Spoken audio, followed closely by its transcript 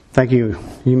Thank you.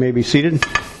 You may be seated.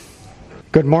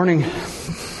 Good morning,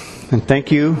 and thank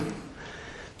you.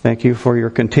 Thank you for your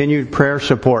continued prayer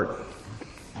support.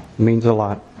 It means a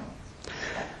lot.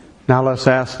 Now let's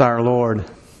ask our Lord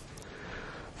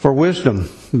for wisdom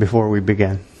before we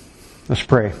begin. Let's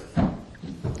pray.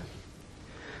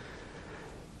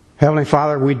 Heavenly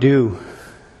Father, we do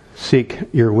seek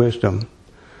your wisdom,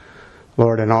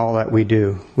 Lord, in all that we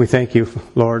do. We thank you,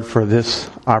 Lord, for this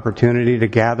opportunity to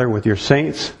gather with your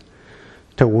saints,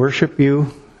 to worship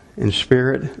you in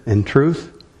spirit and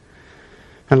truth.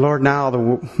 And Lord,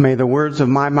 now may the words of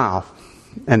my mouth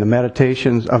and the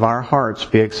meditations of our hearts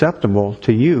be acceptable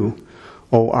to you,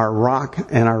 O our rock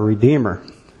and our redeemer.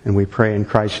 And we pray in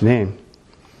Christ's name.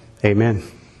 Amen.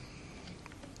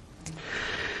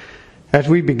 As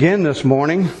we begin this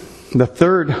morning, the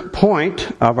third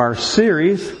point of our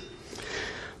series,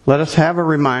 let us have a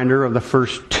reminder of the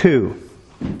first two.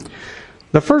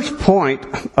 The first point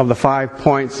of the 5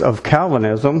 points of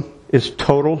Calvinism is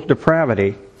total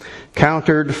depravity,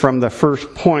 countered from the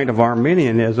first point of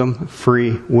Arminianism,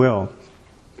 free will.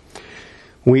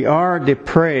 We are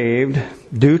depraved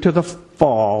due to the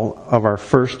fall of our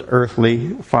first earthly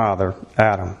father,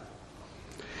 Adam.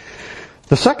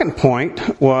 The second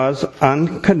point was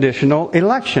unconditional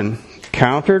election,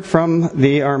 countered from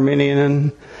the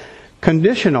Arminian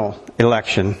conditional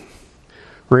election.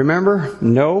 Remember,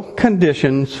 no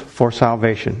conditions for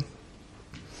salvation.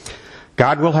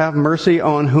 God will have mercy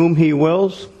on whom He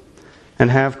wills and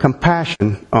have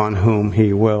compassion on whom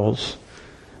He wills.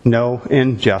 No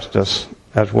injustice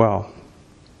as well.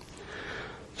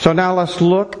 So now let's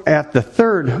look at the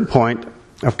third point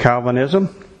of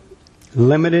Calvinism,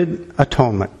 limited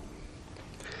atonement.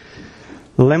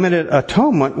 Limited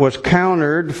atonement was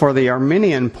countered for the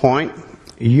Arminian point,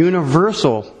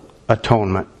 universal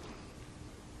atonement.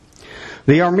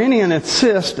 The Arminian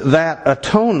insists that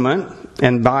atonement,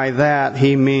 and by that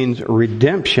he means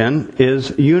redemption,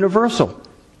 is universal.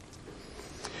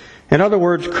 In other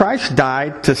words, Christ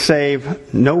died to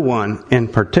save no one in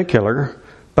particular,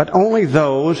 but only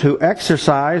those who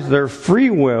exercise their free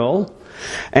will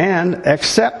and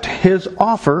accept His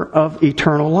offer of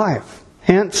eternal life.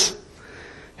 Hence,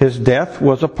 His death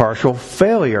was a partial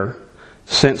failure,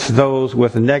 since those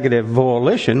with negative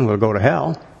volition will go to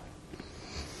hell.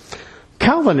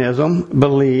 Calvinism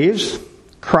believes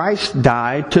Christ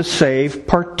died to save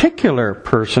particular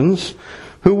persons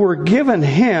who were given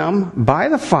Him by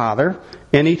the Father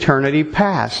in eternity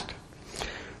past.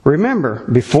 Remember,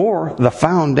 before the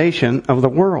foundation of the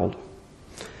world.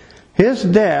 His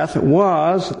death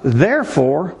was,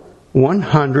 therefore,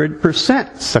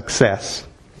 100% success,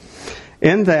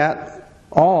 in that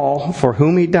all for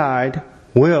whom He died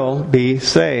will be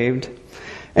saved,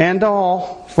 and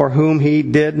all for whom He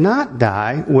did not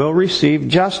die will receive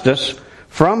justice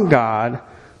from God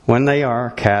when they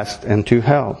are cast into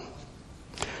hell.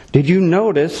 Did you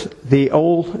notice the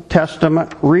Old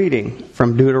Testament reading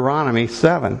from Deuteronomy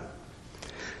 7?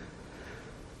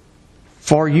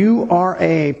 For you are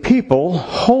a people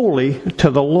holy to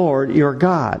the Lord your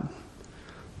God.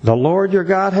 The Lord your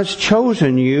God has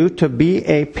chosen you to be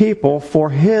a people for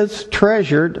His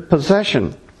treasured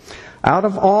possession out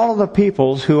of all the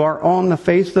peoples who are on the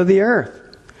face of the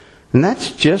earth. And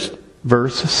that's just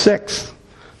verse 6.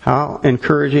 How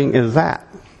encouraging is that?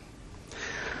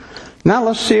 Now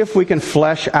let's see if we can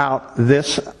flesh out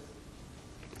this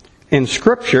in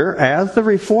Scripture as the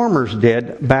Reformers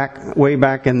did way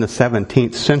back in the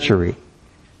 17th century.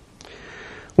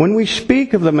 When we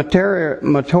speak of the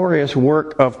meritorious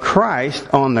work of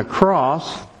Christ on the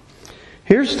cross,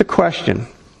 here's the question.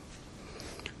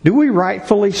 Do we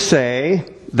rightfully say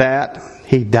that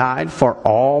He died for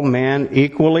all men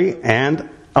equally and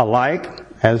alike,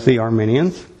 as the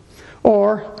Arminians?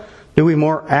 Or do we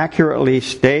more accurately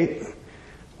state,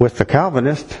 with the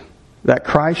Calvinists, that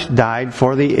Christ died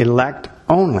for the elect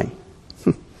only?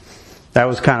 That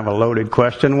was kind of a loaded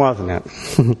question, wasn't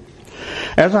it?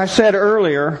 As I said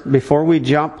earlier, before we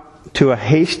jump to a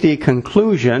hasty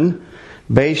conclusion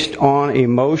based on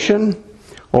emotion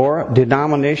or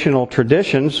denominational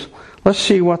traditions, let's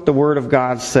see what the Word of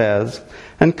God says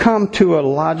and come to a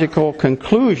logical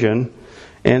conclusion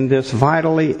in this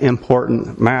vitally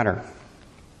important matter.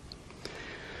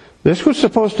 This was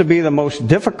supposed to be the most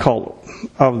difficult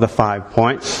of the 5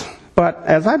 points, but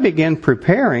as I began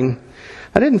preparing,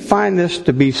 I didn't find this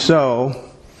to be so,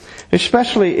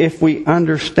 especially if we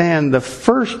understand the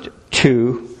first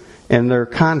two in their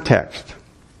context.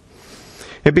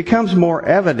 It becomes more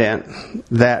evident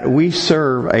that we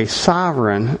serve a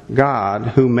sovereign God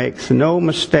who makes no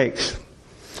mistakes,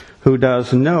 who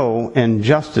does no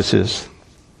injustices.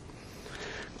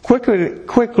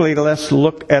 Quickly, let's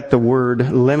look at the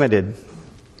word limited.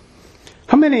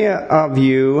 How many of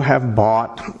you have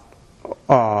bought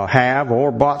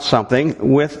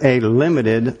something with a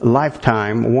limited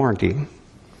lifetime warranty?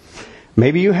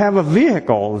 Maybe you have a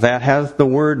vehicle that has the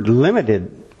word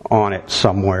limited on it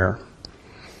somewhere.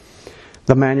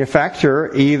 The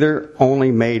manufacturer either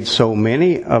only made so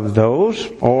many of those,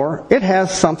 or it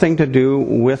has something to do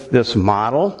with this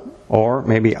model, or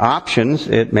maybe options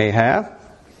it may have.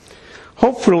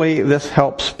 Hopefully this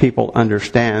helps people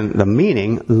understand the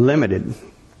meaning limited.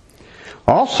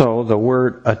 Also, the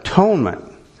word atonement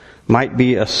might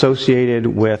be associated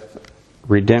with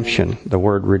redemption, the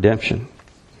word redemption.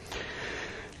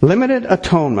 Limited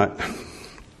atonement.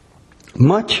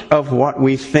 Much of what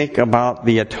we think about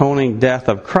the atoning death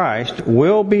of Christ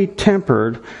will be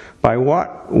tempered by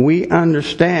what we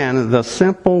understand the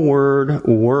simple word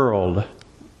world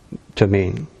to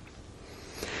mean.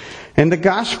 In the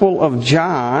Gospel of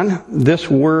John, this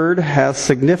word has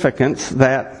significance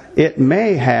that it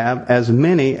may have as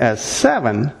many as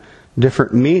 7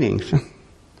 different meanings.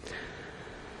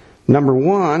 Number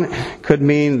 1 could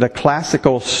mean the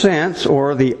classical sense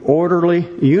or the orderly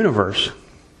universe.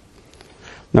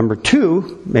 Number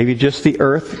 2, maybe just the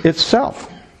earth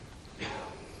itself.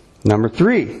 Number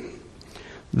 3,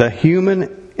 the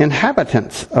human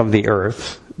inhabitants of the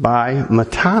earth by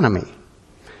metonymy.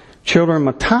 Children,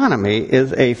 metonymy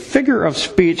is a figure of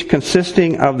speech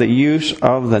consisting of the use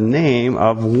of the name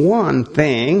of one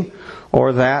thing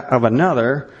or that of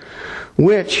another,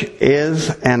 which is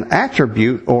an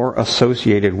attribute or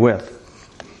associated with.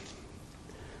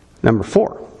 Number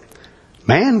 4,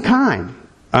 mankind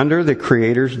under the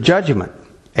Creator's judgment,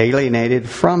 alienated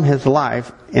from His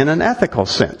life in an ethical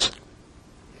sense.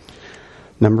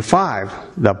 Number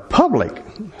 5, the public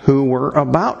who were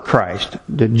about Christ,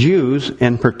 the Jews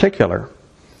in particular.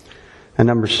 And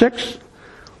number 6,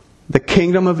 the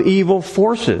kingdom of evil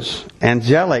forces,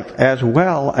 angelic as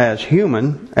well as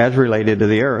human, as related to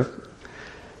the earth.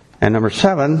 And number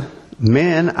 7,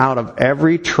 men out of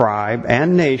every tribe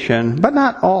and nation, but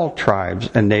not all tribes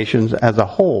and nations as a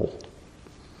whole.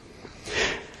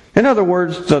 In other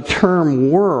words, the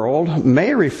term world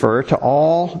may refer to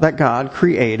all that God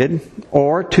created,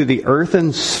 or to the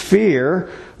earthen sphere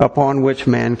upon which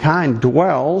mankind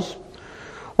dwells,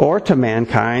 or to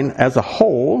mankind as a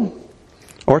whole,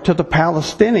 or to the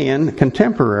Palestinian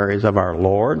contemporaries of our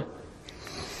Lord,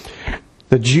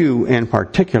 the Jew in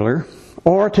particular,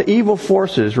 or to evil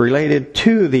forces related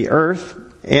to the earth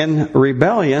in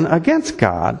rebellion against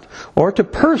God, or to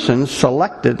persons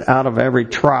selected out of every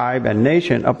tribe and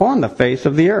nation upon the face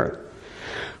of the earth.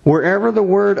 Wherever the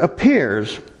word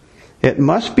appears, it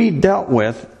must be dealt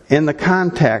with in the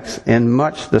context in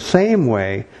much the same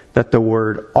way that the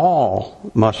word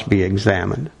all must be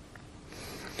examined.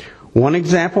 One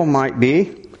example might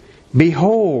be,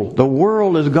 behold, the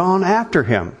world is gone after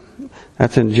him.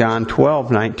 That's in John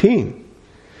 12:19.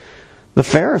 The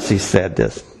Pharisees said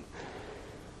this.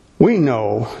 We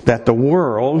know that the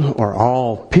world, or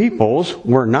all peoples,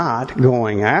 were not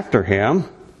going after him.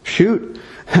 Shoot,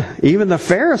 even the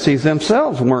Pharisees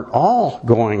themselves weren't all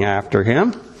going after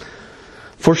him.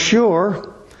 For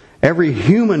sure, every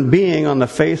human being on the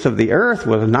face of the earth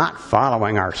was not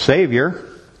following our Savior.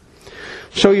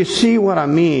 So you see what I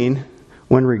mean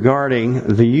when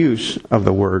regarding the use of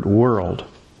the word world.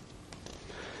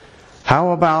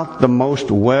 How about the most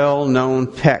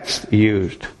well-known text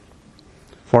used?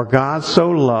 For God so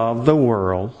loved the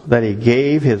world that He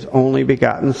gave His only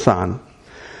begotten Son,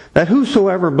 that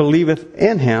whosoever believeth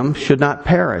in Him should not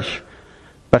perish,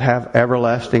 but have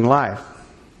everlasting life.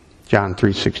 John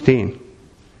 3:16.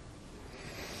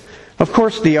 Of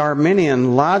course, the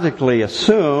Arminian logically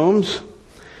assumes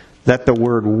that the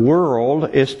word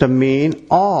world is to mean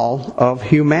all of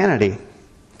humanity,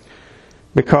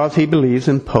 because he believes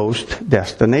in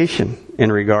post-destination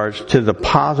in regards to the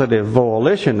positive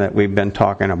volition that we've been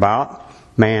talking about,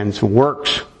 man's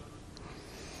works.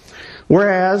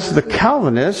 Whereas the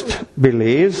Calvinist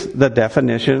believes the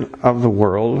definition of the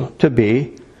world to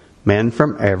be men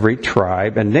from every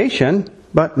tribe and nation,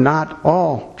 but not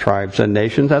all tribes and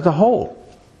nations as a whole.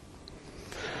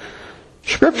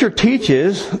 Scripture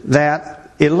teaches that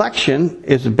election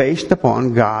is based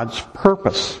upon God's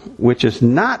purpose, which is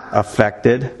not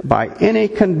affected by any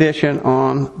condition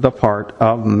on the part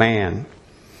of man.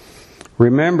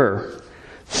 Remember,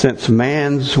 since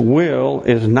man's will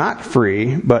is not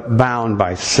free, but bound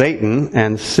by Satan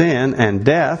and sin and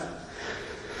death,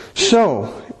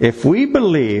 so if we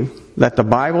believe that the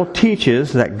Bible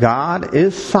teaches that God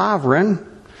is sovereign,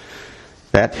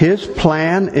 that His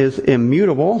plan is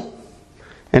immutable,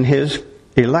 and His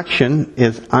election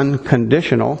is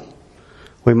unconditional,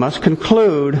 we must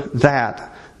conclude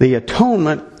that the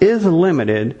atonement is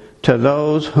limited to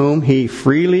those whom He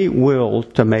freely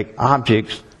willed to make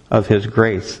objects of His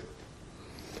grace.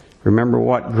 Remember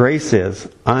what grace is: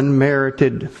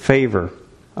 unmerited favor,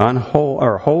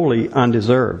 wholly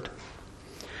undeserved.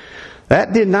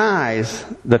 That denies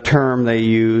the term they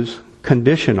use,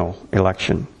 conditional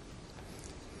election.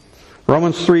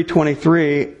 Romans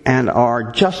 3:23, and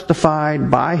are justified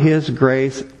by His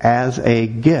grace as a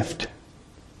gift.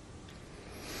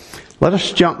 Let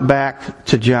us jump back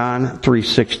to John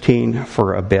 3:16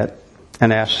 for a bit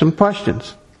and ask some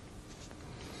questions.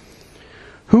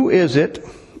 Who is it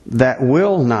that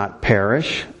will not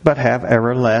perish but have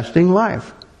everlasting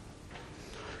life?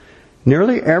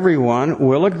 Nearly everyone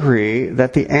will agree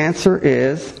that the answer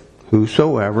is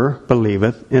whosoever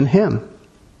believeth in Him.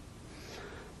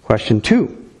 Question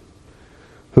 2.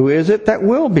 Who is it that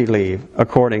will believe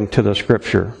according to the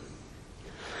Scripture?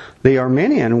 The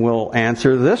Arminian will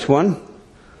answer this one: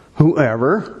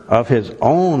 whoever of his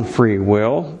own free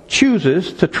will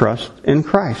chooses to trust in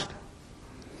Christ.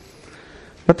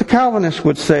 But the Calvinist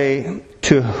would say,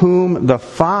 to whom the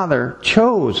Father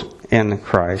chose in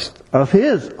Christ of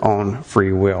His own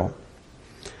free will.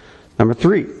 Number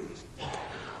 3.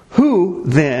 Who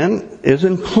then is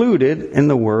included in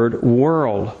the word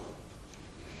world?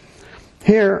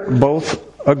 Here both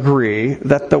agree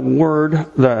that the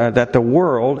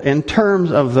world, in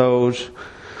terms of those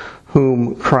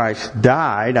whom Christ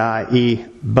died, i.e.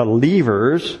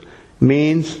 believers,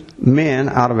 means men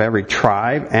out of every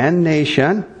tribe and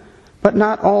nation, but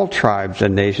not all tribes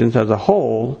and nations as a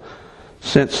whole,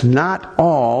 since not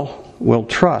all will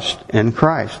trust in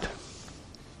Christ.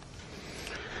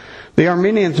 The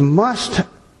Arminians must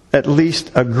at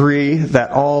least agree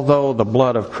that although the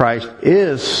blood of Christ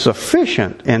is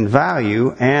sufficient in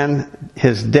value and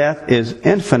His death is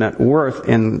infinite worth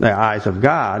in the eyes of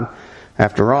God,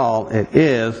 after all, it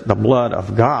is the blood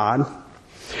of God,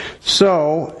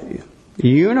 so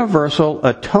universal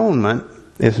atonement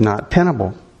is not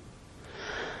tenable.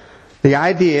 The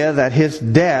idea that His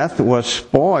death was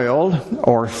spoiled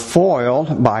or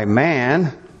foiled by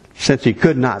man, since He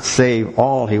could not save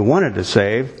all He wanted to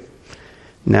save,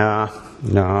 no.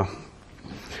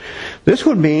 This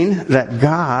would mean that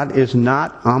God is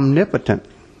not omnipotent,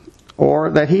 or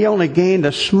that He only gained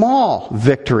a small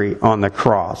victory on the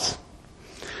cross.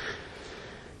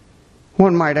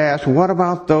 One might ask, what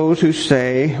about those who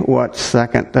say, what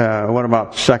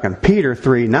about 2 Peter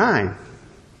 3:9,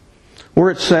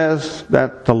 where it says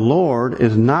that the Lord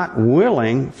is not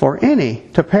willing for any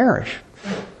to perish?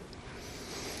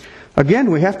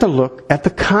 Again, we have to look at the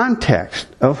context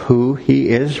of who He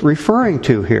is referring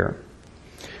to here.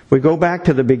 We go back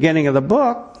to the beginning of the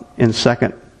book in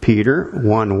 2 Peter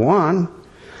 1:1.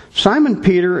 Simon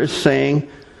Peter is saying,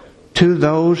 to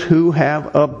those who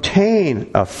have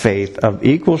obtained a faith of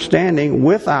equal standing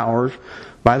with ours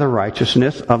by the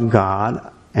righteousness of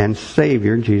God and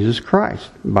Savior Jesus Christ.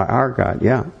 By our God,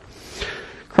 yeah.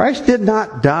 Christ did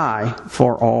not die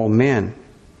for all men.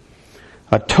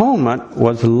 Atonement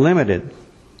was limited.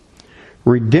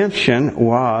 Redemption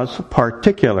was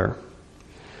particular.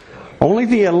 Only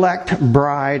the elect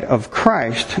bride of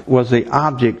Christ was the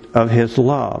object of His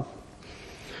love.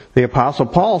 The Apostle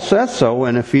Paul says so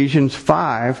in Ephesians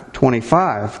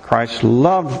 5:25. Christ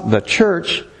loved the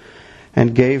church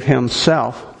and gave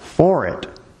Himself for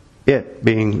it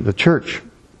being the church.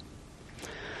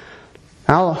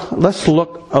 Now, let's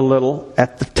look a little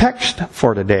at the text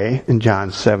for today in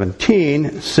John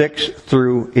 17:6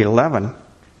 through 11.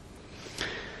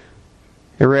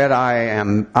 It read,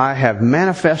 I have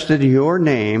manifested your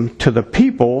name to the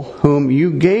people whom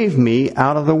you gave me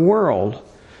out of the world.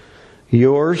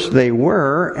 Yours they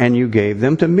were, and you gave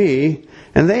them to me,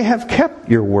 and they have kept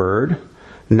your word.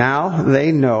 Now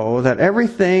they know that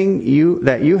everything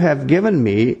that you have given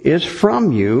me is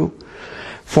from you.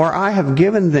 For I have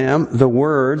given them the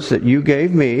words that you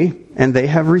gave me, and they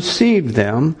have received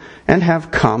them, and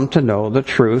have come to know the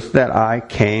truth that I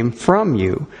came from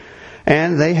you.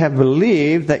 And they have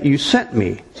believed that you sent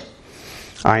me.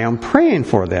 I am praying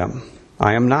for them.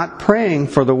 I am not praying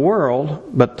for the world,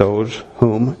 but those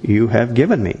whom you have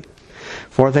given me.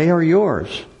 For they are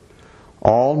yours.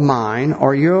 All mine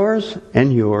are yours,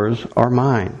 and yours are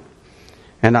mine.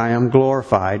 And I am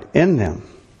glorified in them.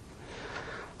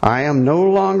 I am no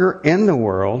longer in the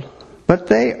world, but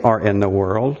they are in the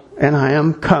world, and I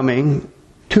am coming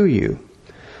to you.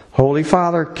 Holy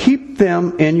Father, keep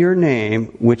them in your name,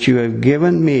 which you have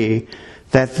given me,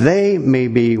 that they may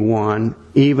be one,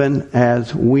 even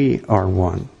as we are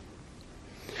one.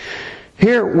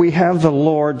 Here we have the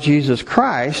Lord Jesus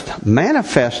Christ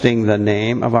manifesting the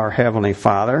name of our Heavenly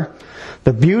Father,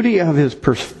 the beauty of His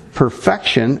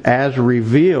perfection as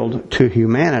revealed to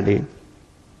humanity.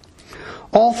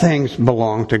 All things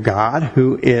belong to God,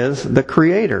 who is the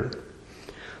Creator.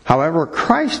 However,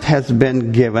 Christ has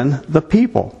been given the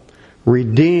people,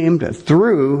 redeemed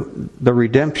through the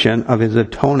redemption of His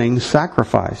atoning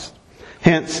sacrifice.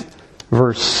 Hence,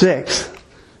 verse 6,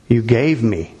 you gave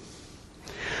me.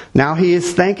 Now He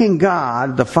is thanking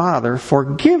God the Father for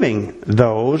giving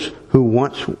those who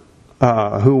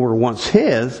were once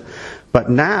His, but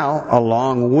now,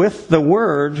 along with the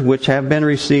words which have been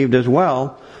received as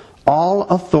well, all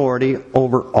authority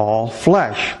over all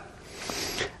flesh,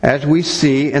 as we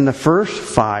see in the first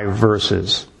 5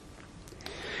 verses.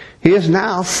 He is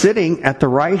now sitting at the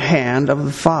right hand of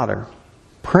the Father,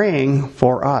 praying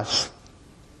for us.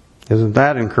 Isn't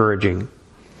that encouraging?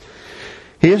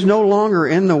 He is no longer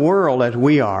in the world as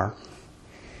we are,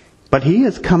 but He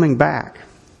is coming back,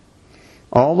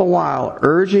 all the while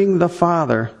urging the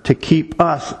Father to keep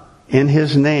us in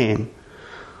His name,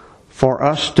 for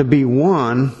us to be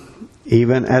one,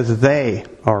 even as they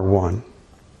are one.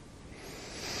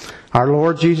 Our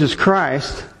Lord Jesus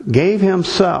Christ gave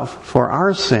Himself for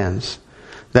our sins,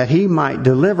 that He might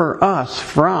deliver us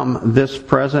from this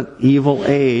present evil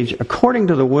age, according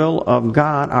to the will of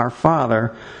God our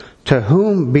Father, to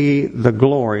whom be the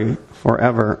glory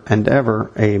forever and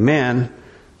ever. Amen.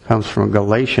 Comes from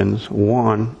Galatians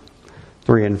 1,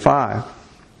 3 and 5.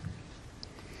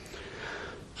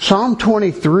 Psalm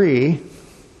 23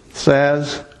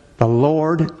 says, the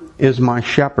Lord is my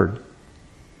shepherd.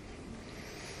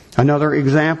 Another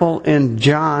example in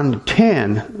John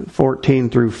 10,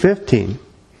 14 through 15.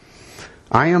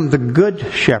 I am the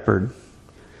good shepherd.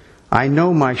 I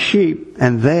know my sheep,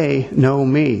 and they know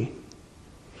me.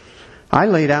 I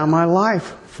lay down my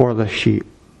life for the sheep.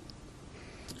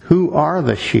 Who are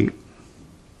the sheep?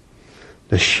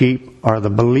 The sheep are the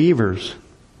believers,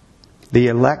 the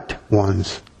elect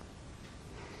ones.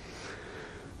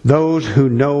 Those who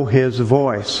know His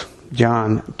voice.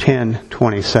 John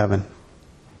 10:27.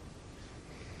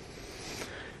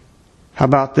 How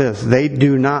about this? They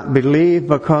do not believe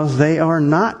because they are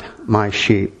not my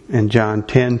sheep. In John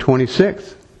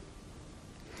 10:26.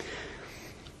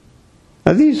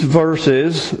 Now these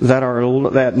verses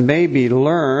that may be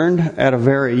learned at a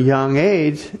very young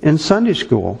age in Sunday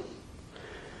school.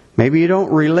 Maybe you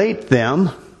don't relate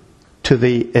them to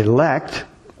the elect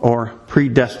or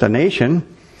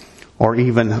predestination or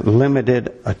even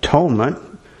limited atonement,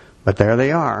 but there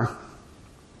they are.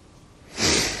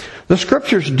 The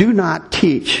Scriptures do not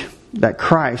teach that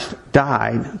Christ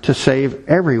died to save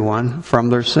everyone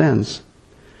from their sins.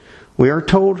 We are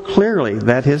told clearly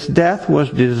that His death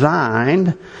was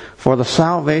designed for the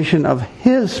salvation of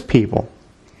His people,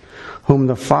 whom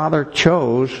the Father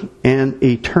chose in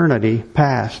eternity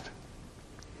past.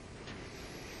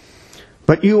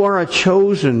 But you are a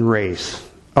chosen race,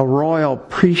 a royal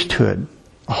priesthood,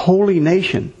 a holy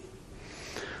nation,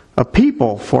 a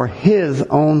people for His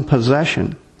own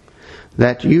possession,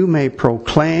 that you may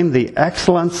proclaim the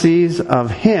excellencies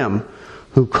of Him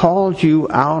who called you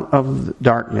out of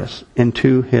darkness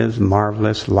into His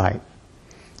marvelous light.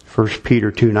 1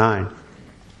 Peter 2:9.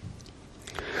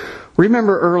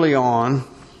 Remember early on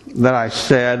that I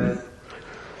said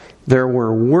there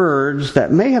were words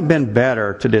that may have been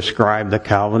better to describe the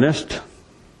Calvinist.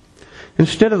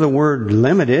 Instead of the word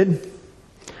limited,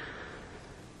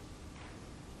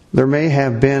 there may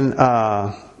have been,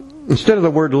 instead of the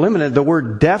word limited, the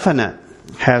word definite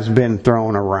has been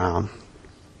thrown around.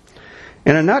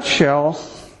 In a nutshell,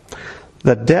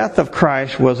 the death of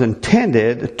Christ was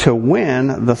intended to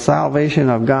win the salvation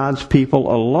of God's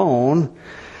people alone,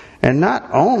 and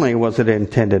not only was it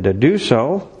intended to do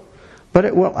so, but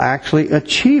it will actually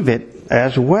achieve it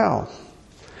as well.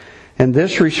 In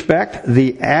this respect,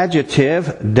 the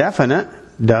adjective definite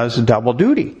does double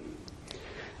duty.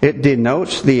 It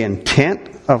denotes the intent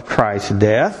of Christ's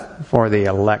death for the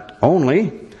elect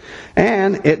only,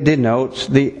 and it denotes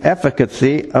the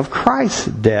efficacy of Christ's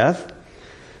death.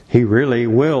 He really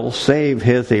will save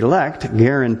His elect,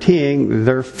 guaranteeing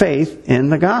their faith in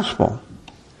the gospel.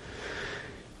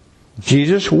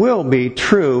 Jesus will be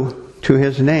true to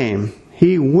His name.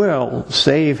 He will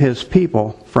save His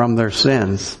people from their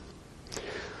sins.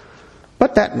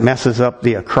 But that messes up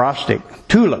the acrostic,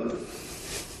 TULIP.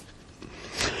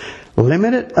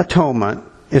 Limited atonement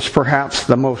is perhaps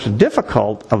the most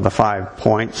difficult of the 5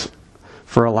 points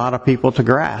for a lot of people to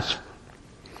grasp.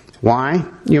 Why,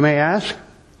 you may ask?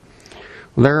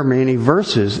 There are many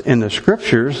verses in the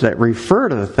Scriptures that refer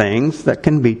to the things that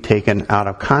can be taken out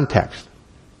of context.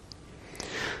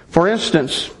 For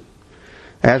instance,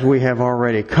 as we have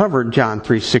already covered John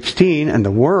 3:16 and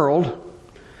the world,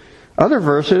 other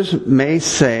verses may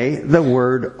say the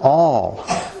word all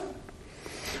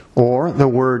or the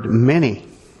word many.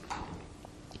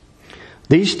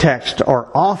 These texts are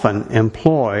often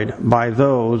employed by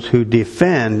those who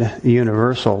defend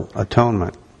universal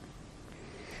atonement.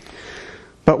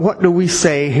 But what do we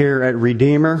say here at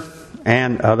Redeemer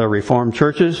and other Reformed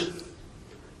churches?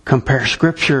 Compare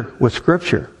Scripture with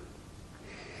Scripture.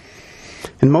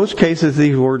 In most cases,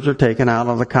 these words are taken out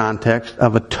of the context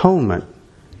of atonement.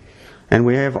 And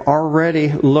we have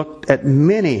already looked at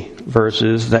many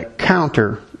verses that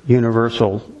counter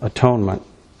universal atonement.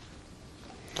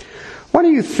 Why do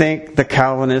you think the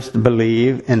Calvinists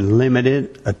believe in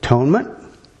limited atonement?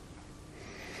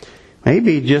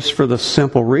 Maybe just for the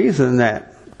simple reason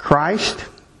that Christ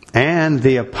and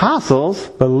the apostles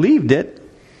believed it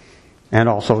and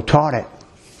also taught it.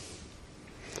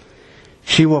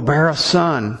 She will bear a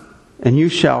son, and you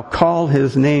shall call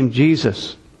his name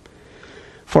Jesus,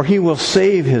 for he will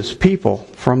save his people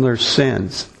from their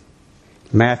sins.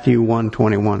 Matthew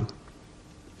 1:21.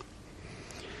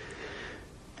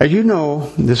 As you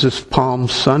know, this is Palm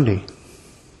Sunday,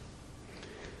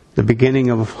 the beginning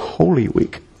of Holy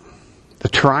Week, the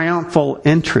triumphal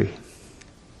entry.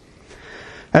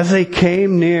 As they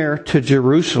came near to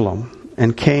Jerusalem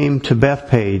and came to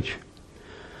Bethpage,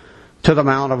 to the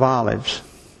Mount of Olives,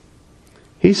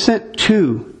 he sent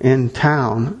two in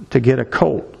town to get a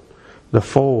colt, the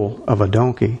foal of a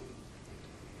donkey.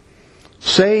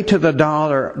 Say to the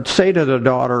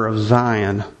daughter of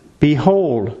Zion,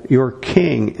 behold, your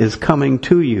king is coming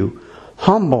to you,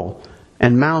 humble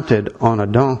and mounted on a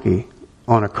donkey,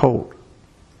 on a colt.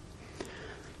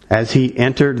 As he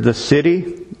entered the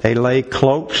city, they lay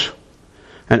cloaks,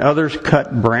 and others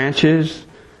cut branches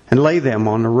and lay them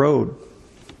on the road.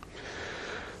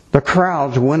 The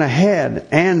crowds went ahead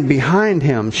and behind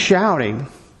him, shouting,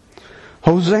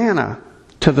 Hosanna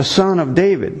to the Son of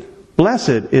David.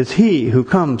 Blessed is he who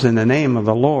comes in the name of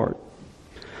the Lord.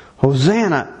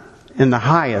 Hosanna in the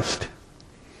highest.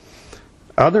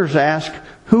 Others asked,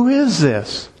 who is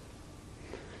this?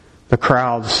 The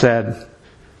crowd said,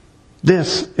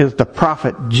 this is the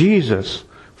prophet Jesus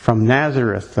from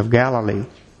Nazareth of Galilee.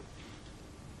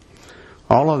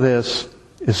 All of this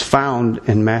is found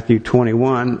in Matthew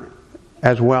 21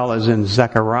 as well as in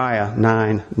Zechariah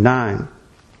 9:9.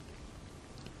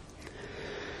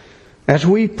 As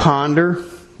we ponder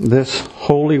this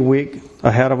Holy Week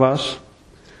ahead of us,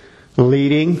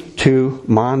 leading to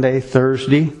Maundy,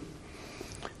 Thursday,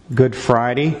 Good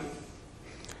Friday,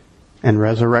 and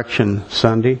Resurrection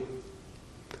Sunday,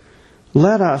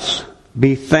 let us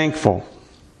be thankful,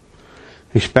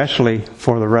 especially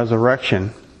for the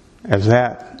resurrection, as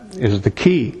that is the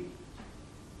key.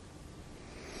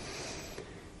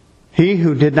 He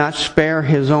who did not spare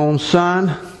his own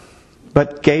Son,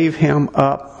 but gave him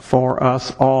up for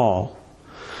us all,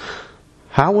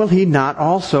 how will he not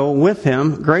also with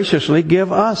him graciously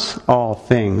give us all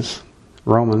things?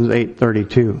 Romans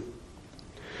 8:32.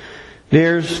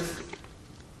 There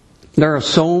are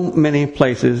so many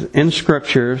places in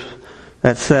Scripture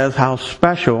that says how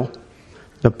special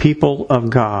the people of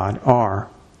God are,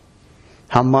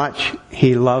 how much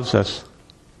He loves us.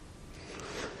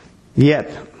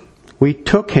 Yet we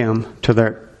took Him to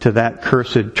that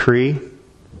cursed tree.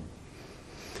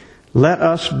 Let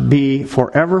us be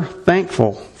forever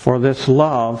thankful for this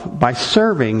love by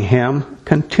serving Him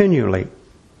continually.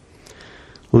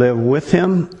 Live with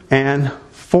Him and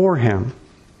for Him.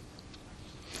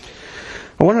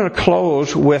 I wanted to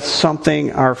close with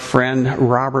something our friend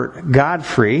Robert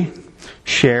Godfrey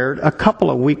shared a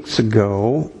couple of weeks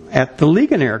ago at the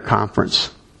Legionnaire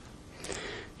Conference.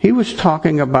 He was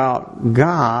talking about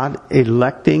God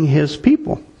electing His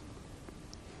people.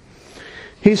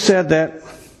 He said that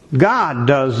God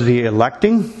does the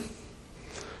electing.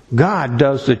 God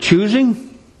does the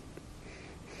choosing.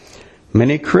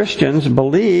 Many Christians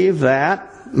believe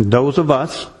that those of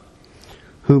us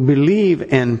who believe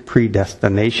in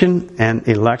predestination and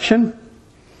election,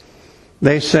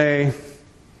 they say,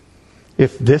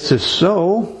 if this is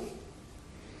so,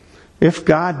 if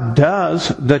God does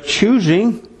the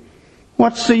choosing,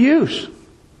 what's the use?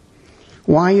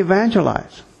 Why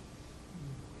evangelize?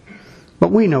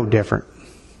 But we know different.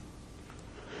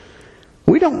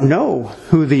 We don't know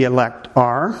who the elect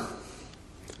are.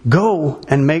 Go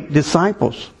and make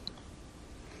disciples.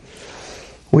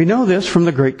 We know this from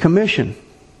the Great Commission.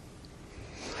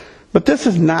 But this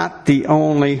is not the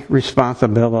only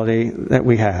responsibility that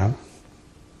we have.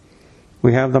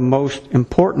 We have the most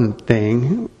important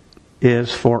thing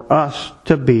is for us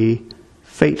to be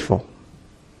faithful.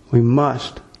 We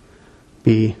must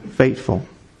be faithful.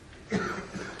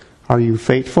 Are you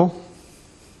faithful?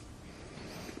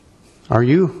 Are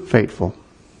you faithful?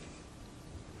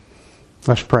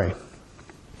 Let's pray.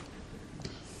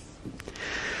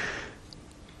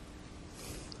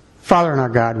 Father and our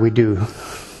God, we do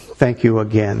thank you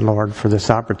again, Lord, for this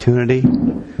opportunity.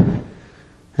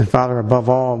 And Father, above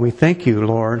all, we thank you,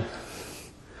 Lord,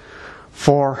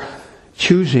 for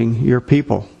choosing your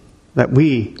people, that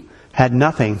we had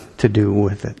nothing to do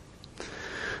with it.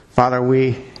 Father,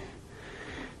 we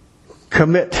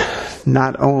commit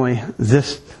not only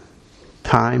this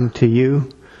time to you,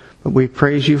 but we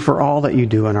praise you for all that you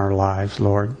do in our lives,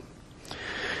 Lord.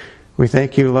 We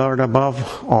thank you, Lord,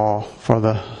 above all, for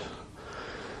the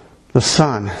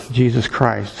Son, Jesus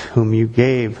Christ, whom you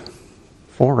gave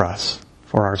for us,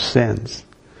 for our sins.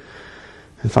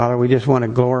 And Father, we just want to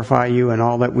glorify you in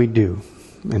all that we do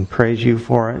and praise you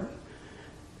for it.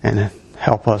 And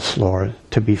help us, Lord,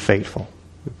 to be faithful.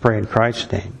 We pray in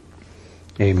Christ's name.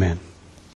 Amen.